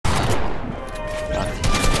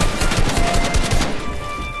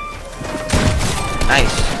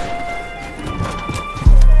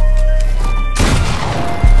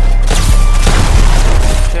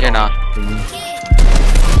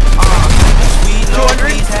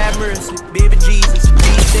mercy, baby Jesus,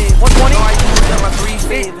 please. 120. I used up my 3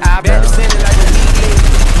 favors. Better send it like a week later.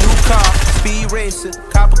 New car, speed racer,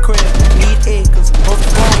 copper crib, need acres. Most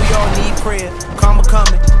of all, we all need prayer. Karma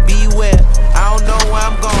coming, beware. I don't know where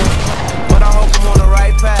I'm going, but I hope I'm on the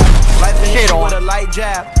right path. Life hit you with a light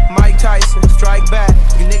jab. Mike Tyson, strike back.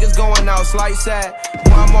 You niggas going out slight sad.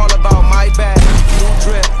 Well, I'm all about my bag. New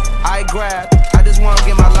drip, I grab. I just wanna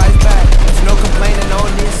get my life back. There's no complaining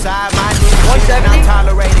on this side. My niggas shit not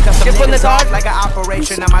tolerated. Cause some niggas off like an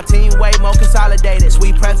operation. Now my team way more consolidated.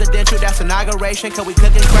 Sweet presidential, that's inauguration. Cause we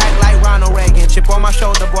cooking crack like Ronald Reagan. Chip on my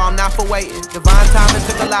shoulder, boy, I'm not for waiting. Divine timing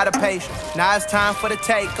took a lot of patience. Now it's time for the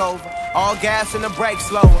takeover. All gas and the brakes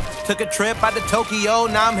slower. Took a trip out to Tokyo,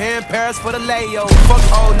 now I'm here in Paris for the layover. Fuck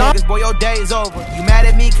old niggas, boy, your day's over. You mad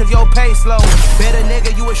at me cause your pay slow. Better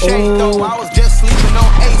nigga, you a shake though. I was just sleeping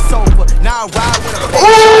on a sofa. Now I ride with a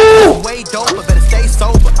face. Way doper, better stay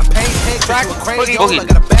sober. I paint pictures, you a crazy old. I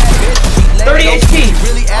got a bad bitch. 30 HP.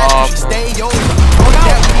 Really ask you, stay over.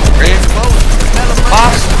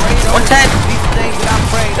 Boss, 110.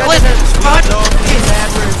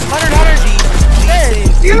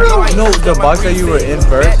 No, the box that you were in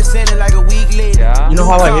first. Yeah. You know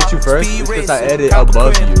how I hit you first? It's because I edited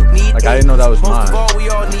above you. Like I didn't know that was mine. We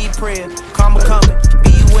all need prayer. Karma coming,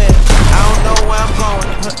 beware. I don't know where I'm going,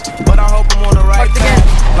 but I hope I'm on the right path.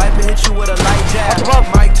 Life will hit you with a light jab.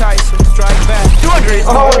 Mike Tyson, strike back. 200.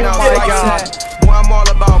 Oh my God. Boy, I'm all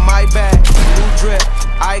about my bag. New drip,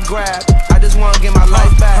 I grab. I just wanna get my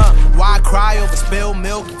life back. Why cry over spilled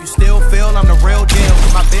milk if you still feel I'm the real deal?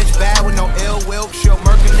 My bitch bad with no ill will. She'll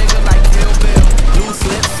murk a nigga like Kill Bill. Loose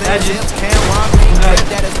lips, and chips, can't want me.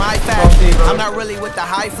 That is my fashion. I'm not really with the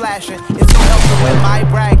high flashing. It's no help to win my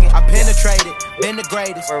bragging. I penetrated, been the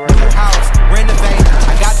greatest. New house, renovated.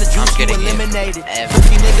 I got the juice, you eliminated.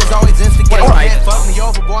 Goofy niggas always instigate. Can't fuck me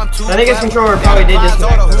over, boy, I'm too I think his controller probably did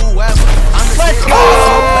disconnect. Let's go!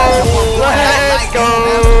 Let's go!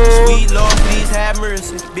 Sweet Lord, please have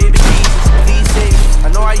mercy. Baby Jesus, please save me. I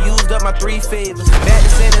know I used up my 3 favors. Back to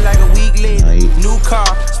sending like a week later. New car,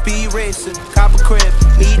 speed racer, copper crib,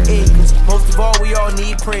 need acres. Most of all, we all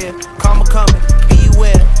need prayer. Karma coming,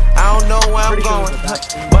 beware. I don't know where I'm going,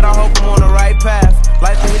 but I hope I'm on the right path.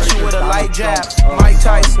 Life will hit you with a light jab. Mike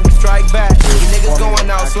Tyson, strike back. You niggas going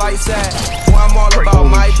out slight sad. Boy, I'm all about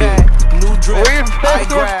my bag. New drip, I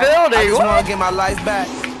grab. I just wanna get my life back.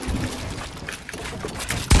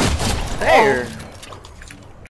 There.